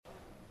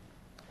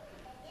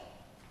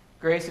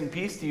Grace and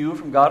peace to you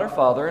from God our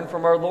Father and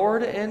from our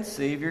Lord and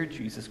Savior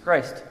Jesus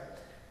Christ.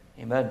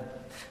 Amen.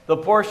 The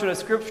portion of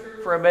Scripture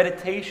for our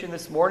meditation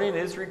this morning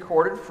is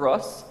recorded for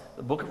us,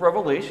 the book of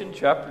Revelation,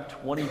 chapter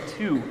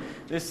 22.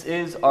 This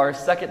is our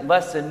second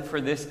lesson for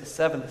this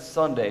seventh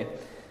Sunday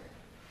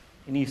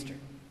in Easter.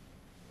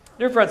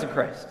 Dear friends in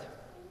Christ,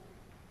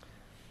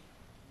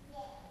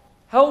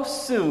 how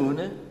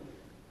soon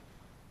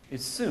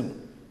is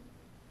soon?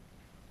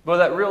 Well,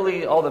 that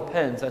really all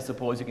depends, I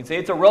suppose you can say.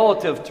 It's a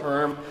relative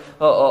term,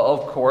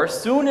 of course.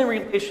 Soon in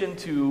relation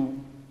to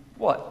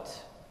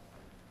what?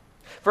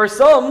 For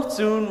some,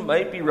 soon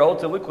might be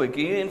relatively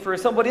quickly, and for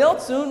somebody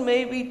else, soon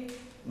may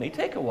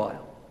take a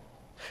while.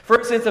 For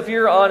instance, if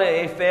you're on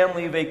a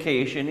family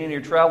vacation and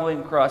you're traveling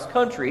across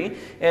country,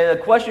 and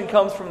a question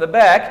comes from the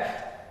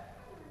back,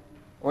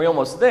 or you're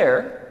almost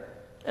there,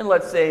 and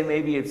let's say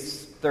maybe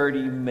it's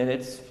 30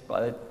 minutes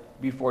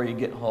before you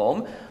get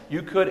home,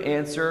 you could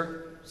answer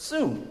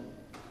soon.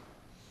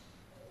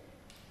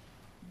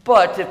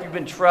 But if you've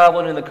been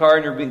traveling in the car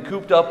and you've been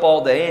cooped up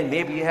all day and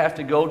maybe you have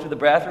to go to the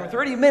bathroom,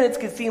 30 minutes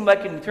can seem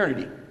like an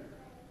eternity.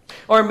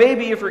 Or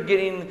maybe if you're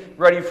getting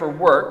ready for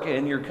work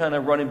and you're kind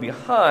of running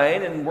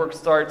behind and work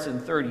starts in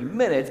 30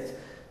 minutes,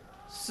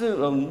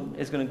 soon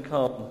is going to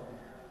come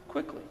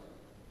quickly.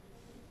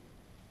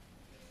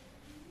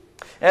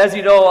 As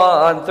you know,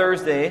 on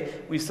Thursday,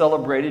 we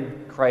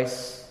celebrated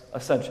Christ's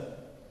ascension.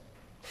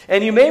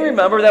 And you may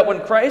remember that when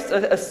Christ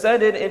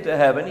ascended into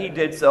heaven, he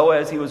did so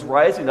as he was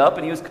rising up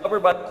and he was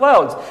covered by the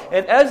clouds.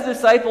 And as the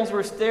disciples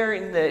were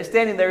standing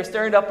there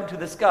staring up into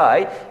the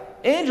sky,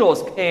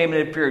 angels came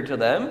and appeared to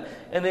them,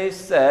 and they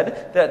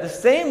said that the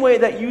same way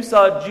that you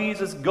saw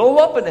Jesus go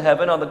up into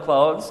heaven on the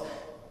clouds,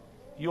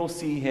 you'll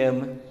see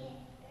him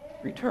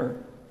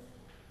return.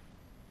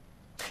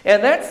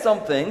 And that's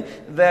something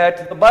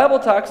that the Bible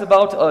talks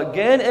about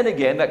again and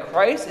again, that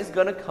Christ is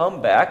going to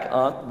come back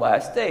on the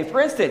last day.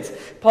 For instance,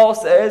 Paul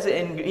says,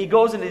 and he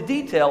goes into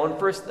detail in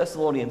 1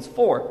 Thessalonians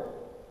 4,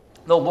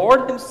 the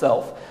Lord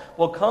himself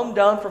will come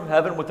down from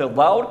heaven with a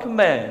loud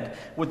command,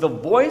 with the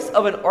voice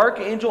of an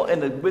archangel,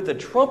 and with the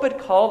trumpet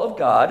call of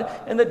God,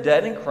 and the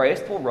dead in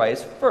Christ will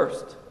rise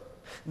first.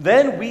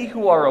 Then we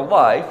who are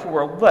alive, who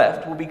are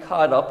left, will be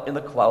caught up in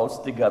the clouds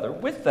together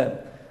with them,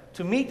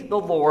 to meet the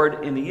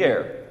Lord in the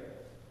air.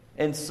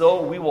 And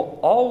so we will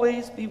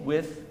always be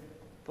with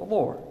the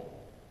Lord.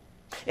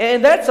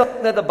 And that's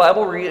something that the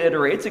Bible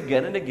reiterates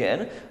again and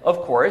again, of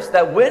course,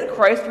 that when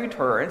Christ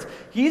returns,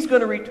 he's going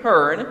to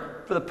return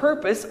for the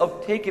purpose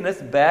of taking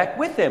us back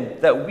with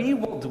him, that we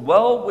will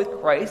dwell with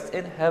Christ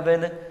in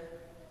heaven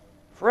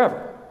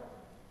forever.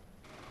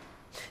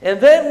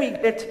 And then we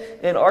get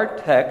in our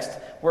text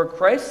where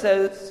Christ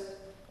says,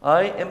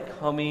 I am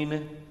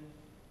coming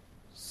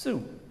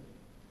soon.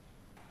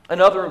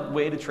 Another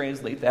way to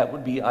translate that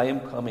would be, I am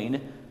coming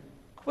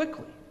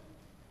quickly.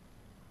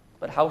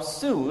 But how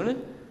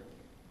soon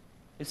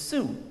is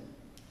soon?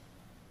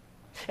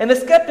 And the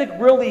skeptic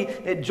really,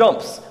 it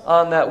jumps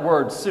on that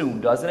word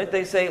soon, doesn't it?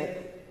 They say,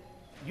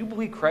 you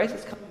believe Christ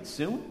is coming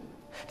soon?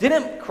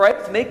 Didn't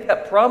Christ make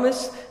that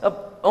promise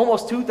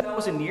almost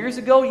 2,000 years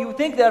ago? You would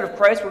think that if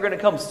Christ were going to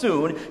come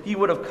soon, he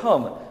would have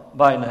come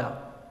by now.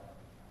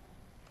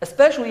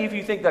 Especially if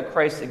you think that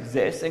Christ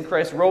exists, and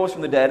Christ rose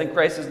from the dead, and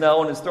Christ is now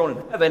on his throne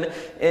in heaven,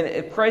 and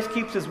if Christ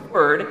keeps his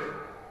word,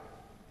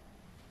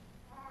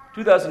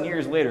 2,000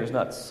 years later is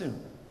not soon.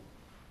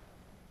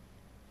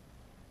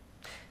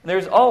 And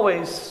there's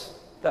always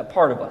that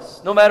part of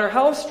us. No matter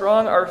how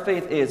strong our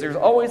faith is, there's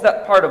always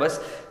that part of us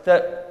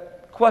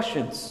that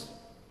questions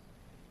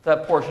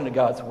that portion of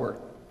God's word.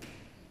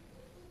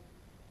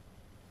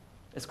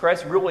 Is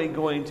Christ really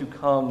going to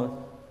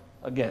come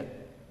again?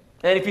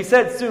 And if he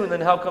said soon, then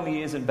how come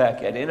he isn't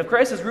back yet? And if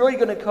Christ is really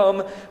going to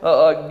come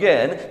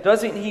again,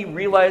 doesn't he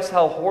realize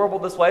how horrible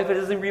this life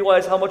is? Doesn't he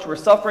realize how much we're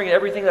suffering and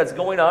everything that's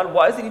going on?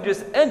 Why doesn't he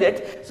just end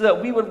it so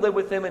that we would live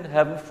with him in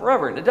heaven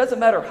forever? And it doesn't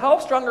matter how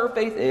strong our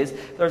faith is,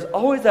 there's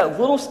always that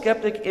little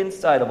skeptic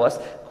inside of us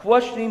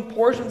questioning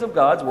portions of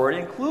God's word,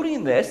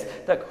 including this,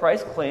 that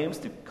Christ claims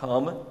to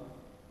come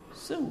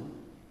soon.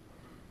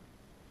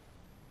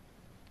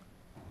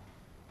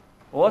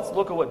 Well, let's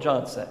look at what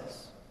John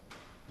says.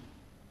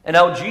 And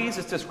how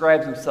Jesus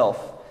describes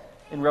himself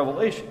in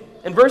Revelation.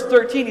 In verse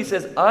 13, he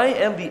says, I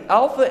am the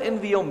Alpha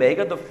and the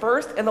Omega, the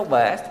first and the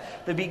last,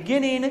 the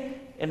beginning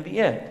and the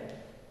end.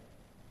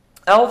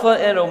 Alpha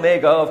and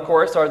Omega, of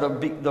course, are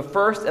the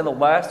first and the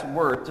last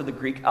words of the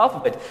Greek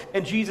alphabet.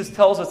 And Jesus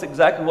tells us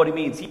exactly what he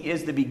means. He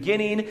is the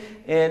beginning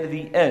and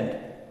the end.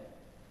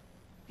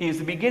 He is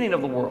the beginning of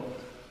the world.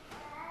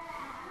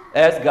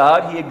 As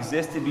God, he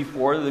existed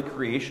before the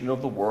creation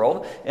of the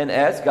world, and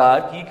as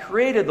God, he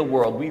created the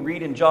world. We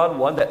read in John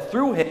 1 that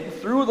through him,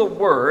 through the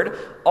Word,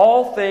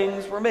 all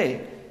things were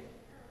made.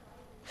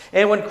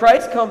 And when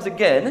Christ comes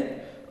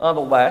again on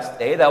the last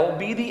day, that will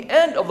be the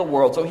end of the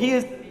world. So he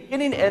is the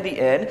beginning and the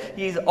end.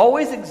 He's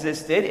always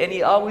existed, and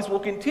he always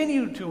will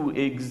continue to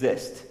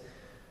exist.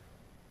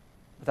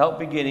 Without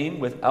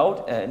beginning,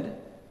 without end,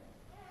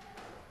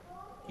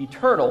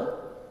 eternal,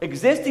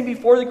 existing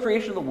before the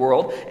creation of the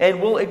world,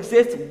 and will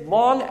exist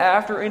long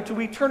after, into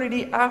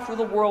eternity after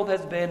the world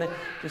has been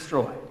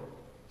destroyed.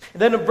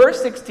 And then in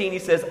verse 16 he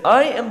says,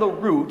 I am the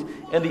root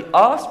and the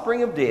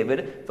offspring of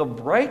David, the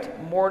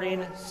bright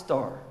morning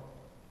star.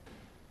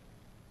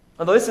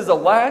 Now, this is the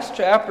last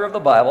chapter of the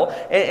Bible,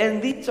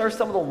 and these are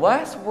some of the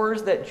last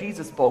words that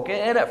Jesus spoke.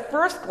 And at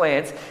first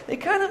glance,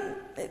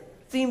 it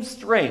seems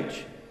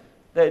strange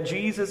that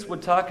Jesus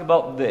would talk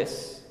about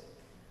this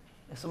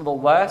as some of the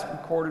last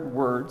recorded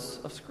words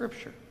of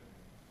Scripture.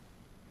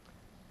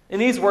 In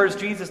these words,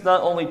 Jesus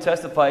not only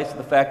testifies to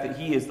the fact that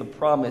he is the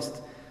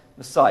promised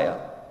Messiah,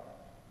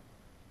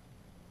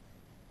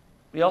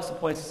 but he also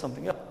points to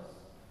something else.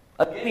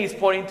 Again, he's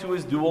pointing to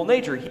his dual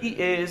nature. He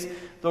is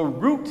the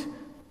root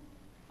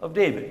of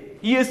David.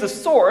 He is the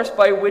source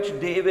by which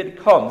David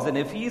comes. And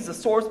if he's the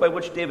source by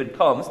which David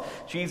comes,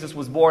 Jesus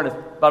was born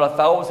about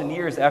 1,000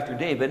 years after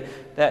David,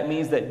 that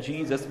means that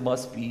Jesus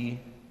must be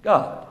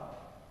God.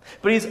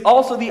 But he's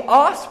also the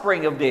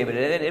offspring of David.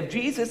 And if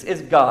Jesus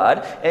is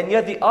God, and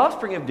yet the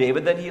offspring of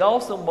David, then he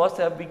also must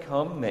have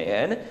become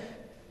man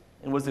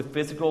and was a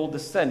physical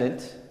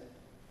descendant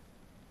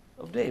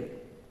of David.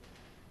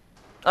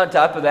 On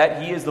top of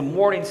that, he is the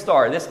morning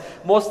star. This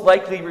most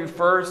likely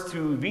refers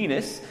to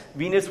Venus.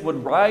 Venus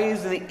would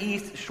rise in the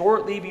east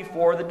shortly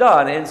before the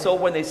dawn. And so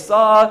when they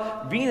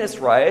saw Venus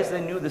rise,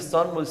 they knew the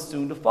sun was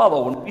soon to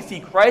follow. When we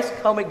see Christ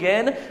come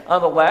again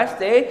on the last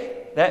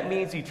day, that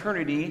means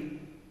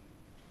eternity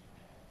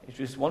is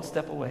just one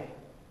step away.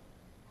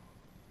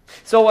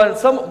 So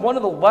on one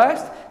of the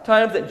last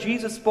times that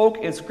Jesus spoke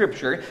in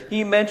Scripture,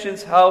 he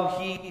mentions how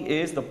he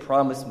is the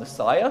promised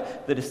Messiah,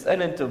 the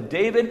descendant of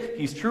David.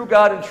 He's true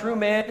God and true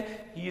man.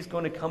 He's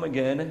going to come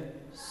again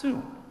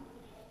soon.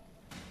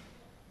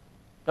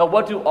 Now,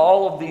 what do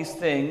all of these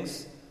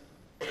things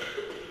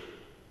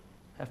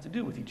have to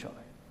do with each other?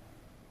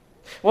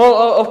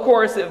 Well, of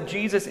course, if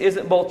Jesus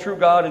isn't both true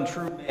God and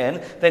true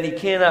man, then he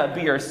cannot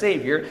be our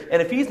Savior.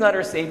 And if he's not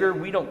our Savior,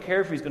 we don't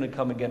care if he's going to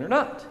come again or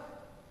not.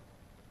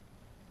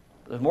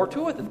 There's more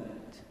to it than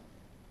that.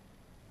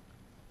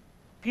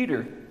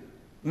 Peter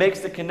makes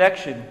the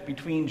connection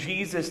between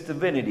Jesus'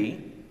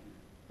 divinity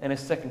and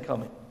his second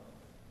coming.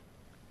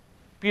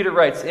 Peter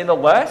writes, in the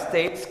last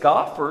day,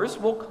 scoffers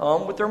will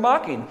come with their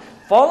mocking,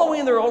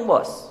 following their own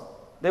lusts.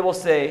 They will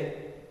say,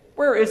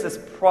 where is this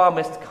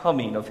promised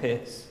coming of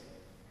his?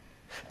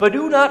 But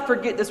do not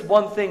forget this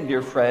one thing,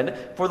 dear friend,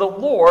 for the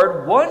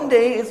Lord, one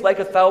day is like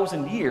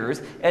 1,000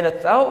 years, and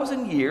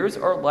 1,000 years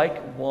are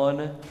like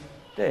one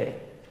day.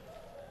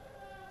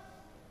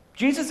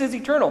 Jesus is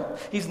eternal.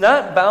 He's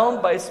not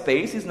bound by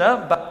space. He's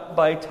not bound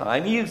by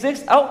time. He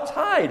exists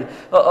outside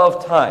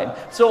of time.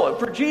 So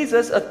for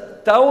Jesus,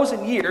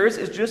 1,000 years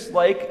is just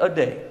like a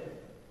day.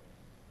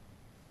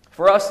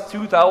 For us,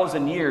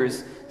 2,000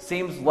 years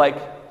seems like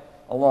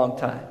a long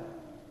time.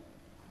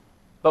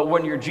 But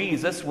when you're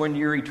Jesus, when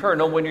you're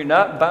eternal, when you're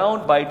not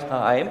bound by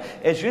time,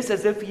 it's just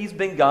as if he's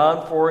been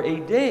gone for a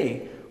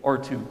day or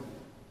two.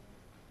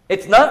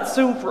 It's not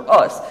soon for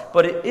us,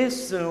 but it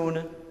is soon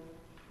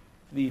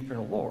for the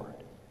eternal Lord.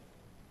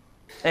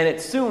 And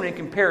it's soon in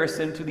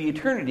comparison to the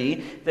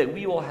eternity that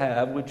we will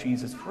have with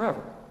Jesus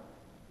forever.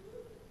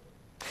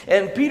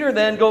 And Peter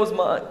then goes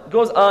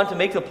on to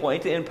make the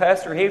point, and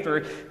Pastor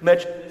Hafer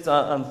mentioned this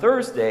on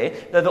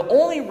Thursday, that the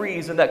only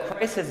reason that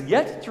Christ has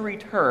yet to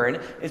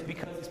return is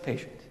because he's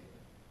patient.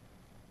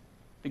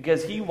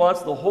 Because he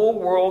wants the whole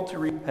world to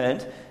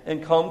repent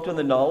and come to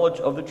the knowledge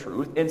of the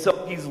truth. And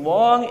so he's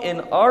long in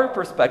our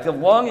perspective,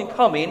 long in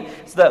coming,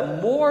 so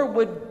that more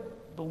would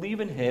believe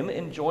in him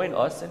and join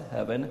us in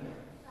heaven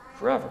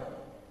forever.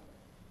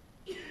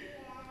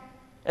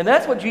 And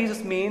that's what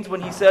Jesus means when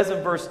he says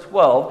in verse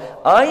 12,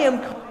 I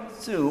am coming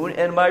soon,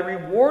 and my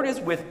reward is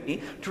with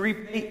me to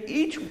repay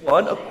each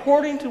one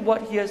according to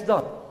what he has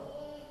done.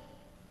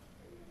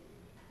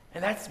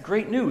 And that's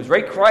great news,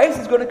 right? Christ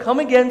is going to come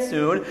again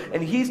soon,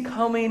 and he's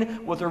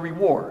coming with a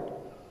reward.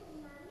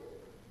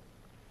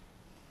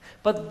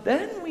 But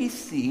then we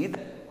see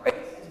that Christ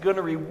is going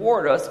to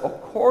reward us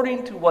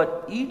according to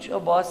what each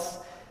of us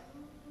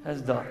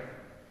has done.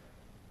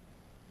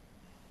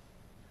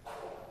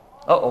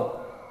 Uh-oh.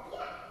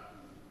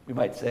 We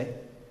might say.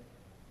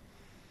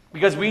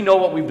 Because we know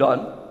what we've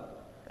done,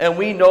 and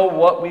we know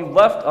what we've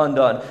left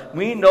undone.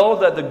 We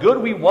know that the good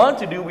we want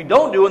to do, we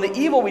don't do, and the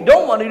evil we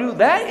don't want to do,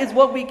 that is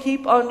what we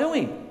keep on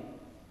doing.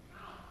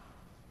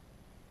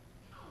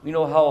 We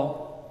know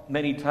how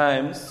many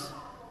times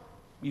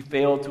we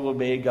fail to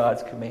obey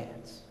God's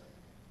commands.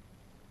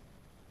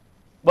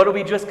 What do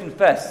we just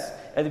confess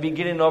at the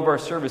beginning of our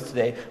service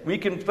today? We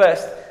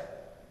confessed,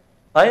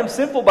 I am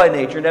sinful by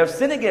nature, and have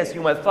sinned against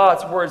you in my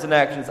thoughts, words, and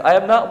actions. I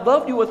have not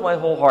loved you with my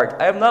whole heart.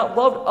 I have not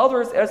loved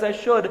others as I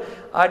should.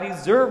 I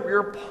deserve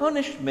your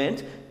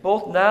punishment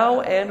both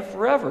now and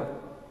forever.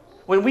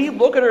 When we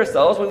look at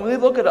ourselves, when we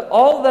look at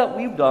all that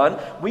we've done,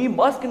 we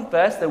must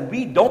confess that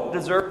we don't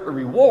deserve a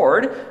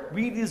reward.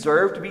 We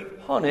deserve to be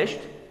punished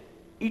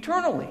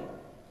eternally.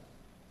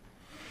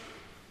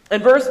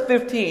 In verse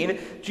 15,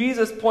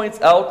 Jesus points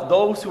out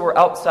those who are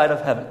outside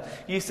of heaven.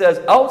 He says,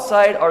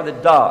 outside are the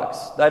dogs,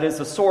 that is,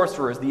 the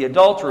sorcerers, the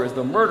adulterers,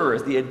 the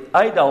murderers, the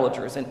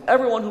idolaters, and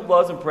everyone who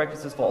loves and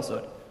practices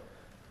falsehood.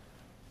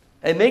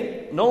 And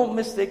make no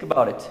mistake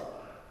about it,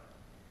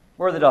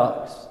 we're the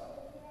dogs.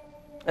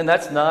 And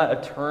that's not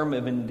a term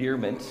of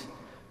endearment.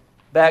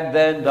 Back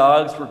then,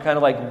 dogs were kind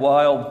of like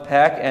wild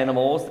pack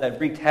animals that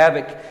wreaked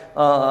havoc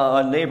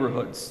on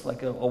neighborhoods,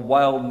 like a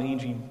wild,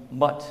 mangy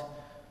mutt.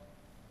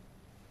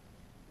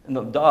 And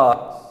the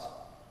dogs,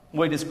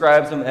 he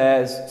describes them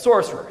as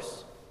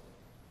sorcerers.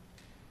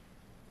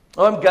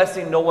 Well, I'm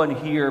guessing no one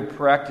here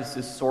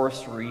practices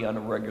sorcery on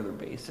a regular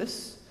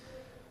basis.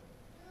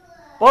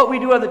 But we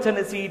do have the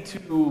tendency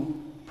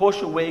to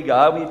push away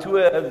God. We do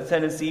have the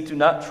tendency to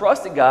not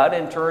trust in God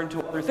and turn to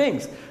other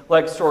things,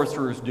 like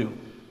sorcerers do.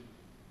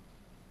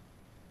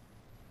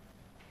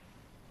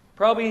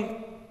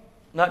 Probably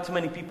not too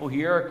many people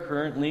here are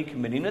currently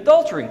committing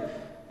adultery,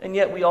 and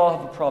yet we all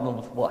have a problem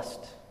with lust.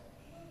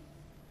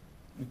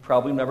 We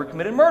probably never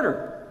committed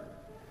murder.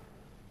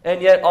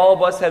 And yet all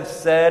of us have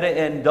said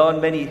and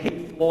done many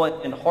hateful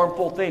and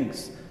harmful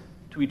things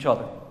to each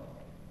other.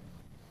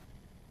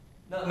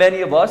 Not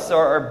many of us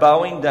are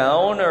bowing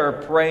down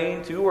or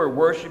praying to or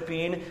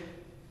worshiping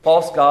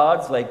false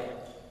gods like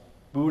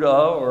Buddha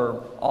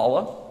or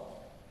Allah.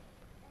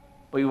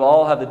 But we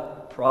all have the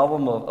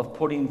problem of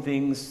putting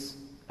things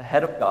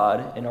ahead of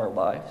God in our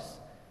lives.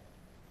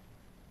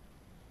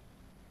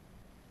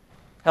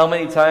 How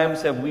many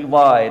times have we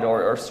lied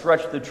or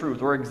stretched the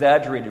truth or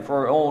exaggerated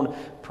for our own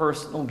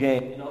personal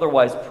gain and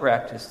otherwise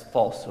practiced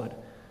falsehood?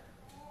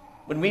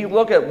 When we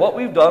look at what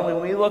we've done, when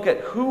we look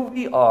at who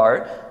we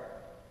are,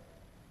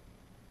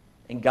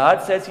 and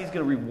God says He's going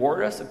to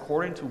reward us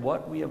according to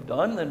what we have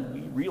done, then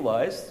we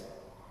realize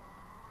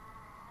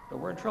that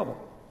we're in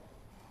trouble.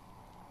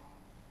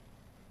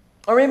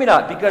 Or maybe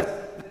not, because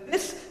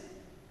this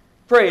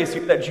phrase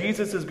here that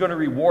Jesus is going to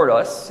reward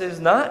us is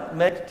not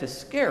meant to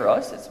scare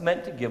us, it's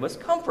meant to give us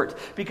comfort.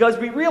 Because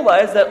we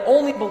realize that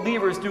only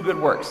believers do good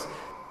works.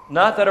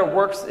 Not that our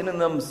works in and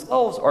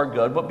themselves are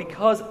good, but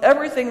because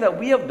everything that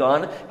we have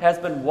done has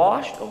been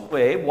washed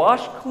away,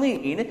 washed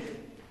clean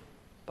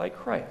by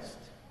Christ.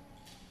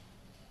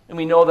 And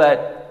we know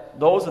that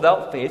those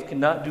without faith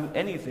cannot do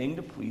anything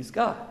to please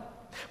God.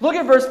 Look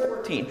at verse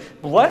 14.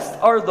 Blessed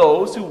are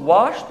those who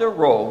wash their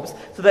robes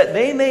so that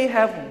they may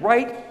have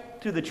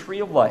right to the tree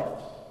of life,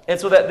 and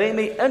so that they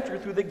may enter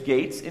through the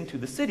gates into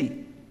the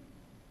city.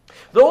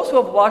 Those who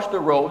have washed their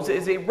robes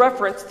is a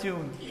reference to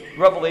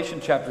Revelation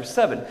chapter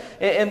 7.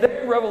 And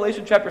there in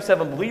Revelation chapter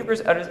 7,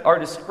 believers are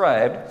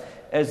described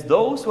as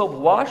those who have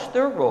washed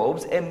their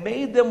robes and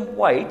made them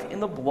white in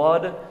the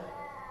blood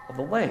of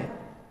the Lamb.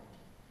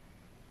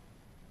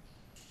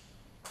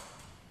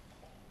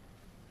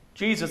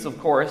 Jesus, of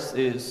course,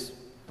 is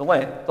the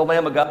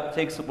Lamb of God who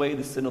takes away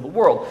the sin of the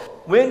world.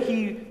 When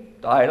He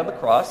died on the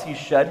cross, He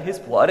shed His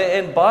blood,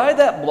 and by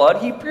that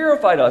blood, He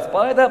purified us.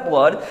 By that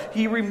blood,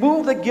 He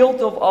removed the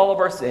guilt of all of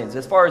our sins,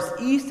 as far as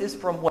east is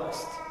from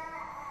west.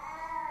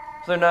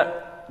 So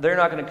they're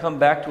not going to come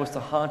back to us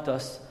to haunt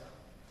us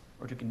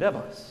or to condemn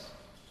us.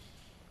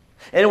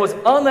 And it was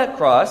on that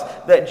cross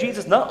that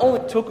Jesus not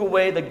only took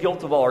away the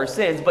guilt of all our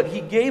sins, but He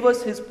gave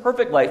us His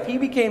perfect life. He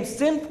became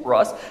sin for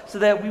us so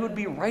that we would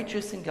be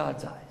righteous in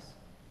God's eyes.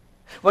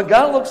 When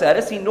God looks at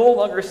us, He no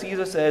longer sees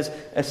us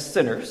as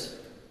sinners.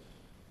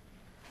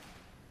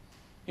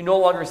 He no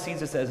longer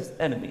sees us as His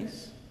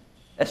enemies,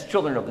 as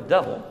children of the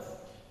devil.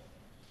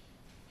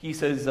 He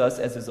sees us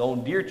as His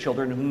own dear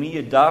children whom He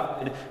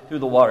adopted through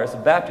the waters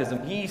of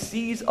baptism. He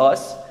sees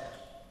us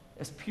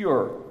as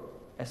pure,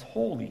 as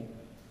holy,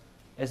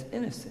 as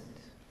innocent,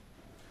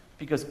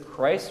 because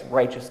Christ's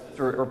righteousness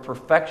or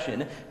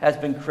perfection has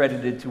been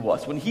credited to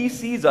us. When He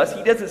sees us,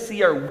 He doesn't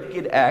see our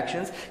wicked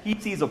actions. He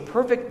sees a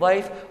perfect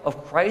life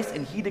of Christ,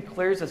 and He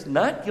declares us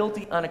not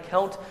guilty on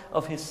account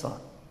of His Son.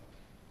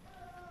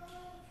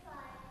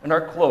 And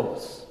our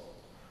clothes,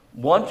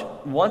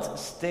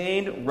 once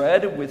stained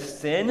red with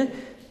sin,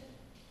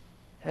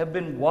 have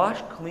been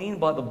washed clean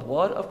by the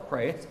blood of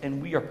Christ,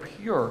 and we are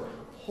pure,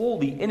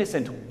 holy,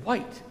 innocent,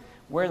 white,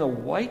 wearing the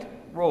white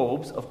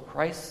robes of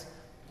Christ's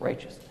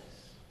righteousness.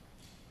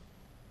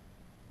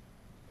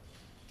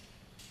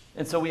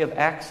 And so we have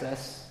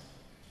access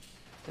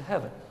to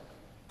heaven.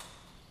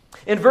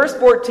 In verse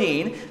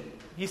 14,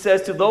 he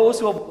says, to those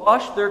who have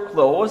washed their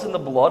clothes in the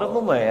blood of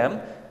the Lamb,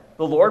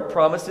 the Lord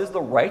promises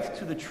the right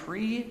to the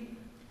tree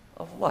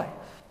of life.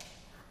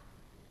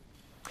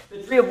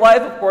 The tree of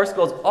life, of course,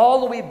 goes all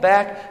the way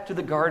back to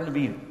the Garden of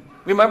Eden.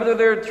 Remember that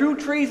there are two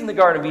trees in the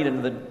Garden of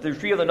Eden, the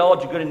tree of the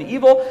knowledge of good and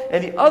evil,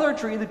 and the other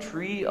tree, the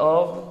tree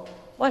of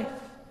life.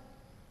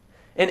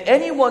 And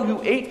anyone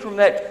who ate from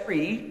that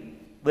tree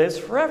lives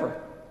forever.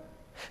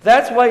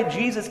 That's why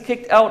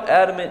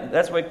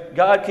that's why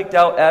God kicked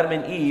out Adam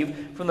and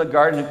Eve from the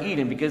Garden of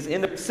Eden, because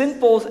in their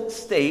sinful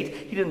state,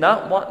 He did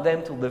not want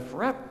them to live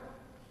forever.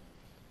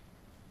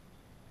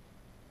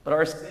 But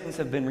our sins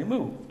have been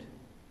removed.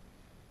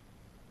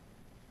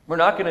 We're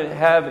not going to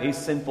have a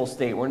sinful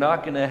state. We're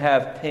not going to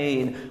have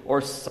pain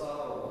or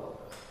sorrow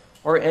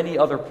or any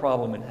other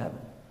problem in heaven.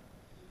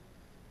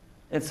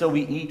 And so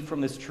we eat from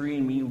this tree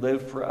and we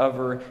live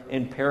forever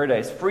in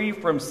paradise, free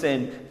from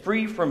sin,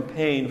 free from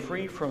pain,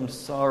 free from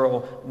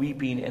sorrow,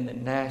 weeping, and the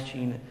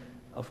gnashing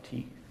of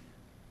teeth.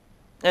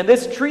 And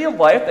this tree of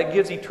life that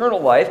gives eternal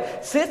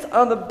life sits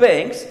on the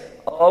banks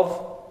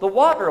of the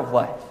water of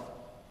life.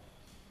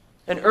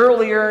 And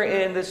earlier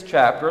in this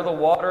chapter, the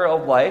water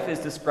of life is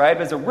described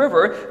as a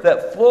river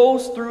that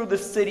flows through the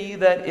city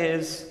that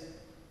is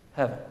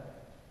heaven.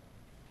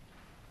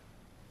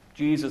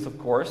 Jesus, of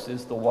course,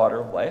 is the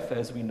water of life,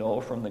 as we know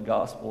from the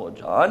Gospel of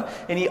John.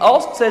 And he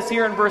also says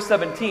here in verse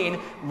 17,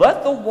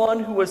 "Let the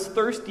one who is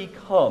thirsty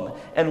come,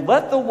 and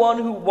let the one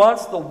who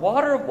wants the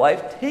water of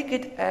life take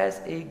it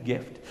as a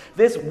gift."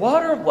 This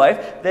water of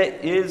life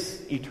that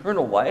is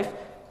eternal life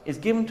is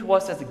given to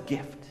us as a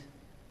gift.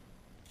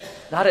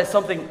 Not as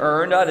something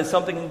earned, not as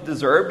something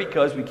deserved,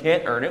 because we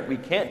can't earn it, we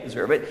can't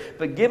deserve it,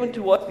 but given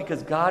to us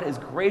because God is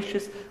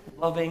gracious,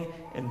 loving,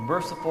 and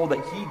merciful,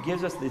 that he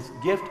gives us this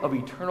gift of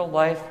eternal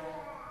life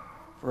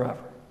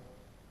forever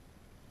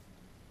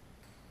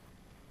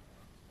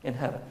in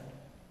heaven.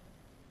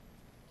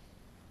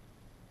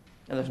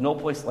 And there's no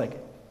place like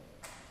it.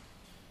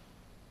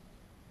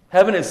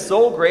 Heaven is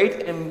so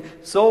great and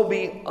so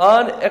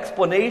beyond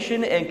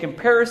explanation and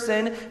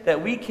comparison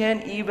that we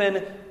can't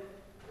even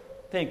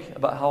think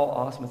about how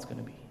awesome it's going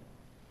to be.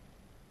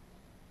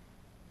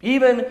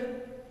 Even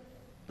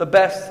the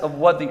best of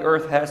what the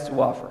earth has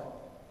to offer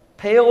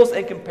pales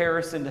in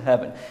comparison to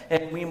heaven.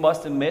 And we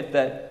must admit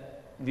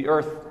that the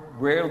earth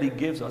rarely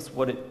gives us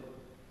what it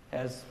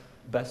has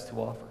best to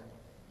offer.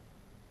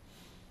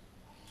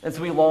 And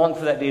so we long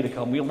for that day to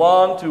come. We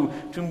long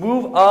to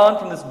move on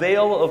from this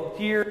veil of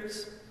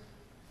tears,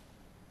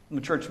 from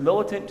the church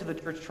militant to the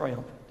church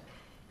triumphant.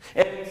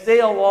 And we say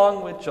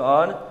along with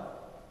John,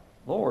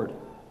 "Lord,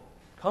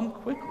 come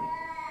quickly.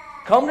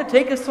 Come to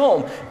take us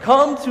home.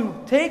 Come to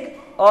take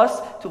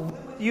us to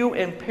live with you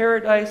in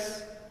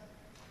paradise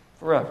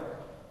forever,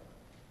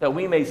 that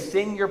we may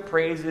sing your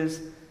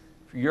praises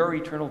for your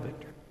eternal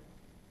victory."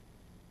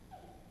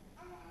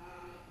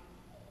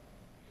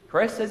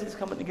 Christ says he's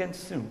coming again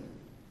soon.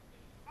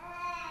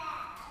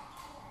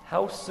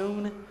 How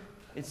soon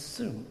is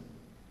soon?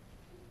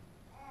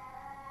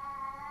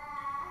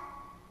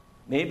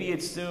 Maybe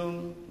it's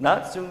soon,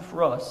 not soon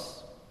for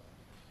us.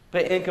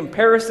 But in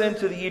comparison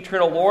to the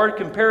eternal Lord,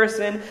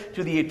 comparison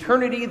to the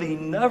eternity, the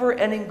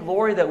never-ending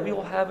glory that we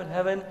will have in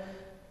heaven,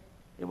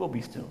 it will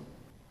be soon.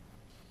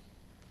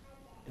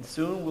 And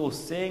soon we'll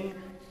sing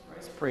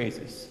his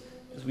praises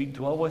as we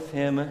dwell with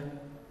him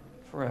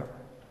forever.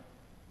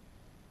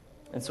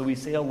 And so we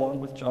say along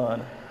with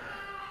John,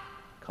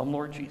 "Come,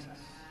 Lord Jesus."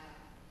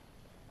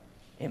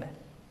 Amen.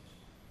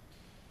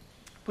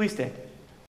 Please stand.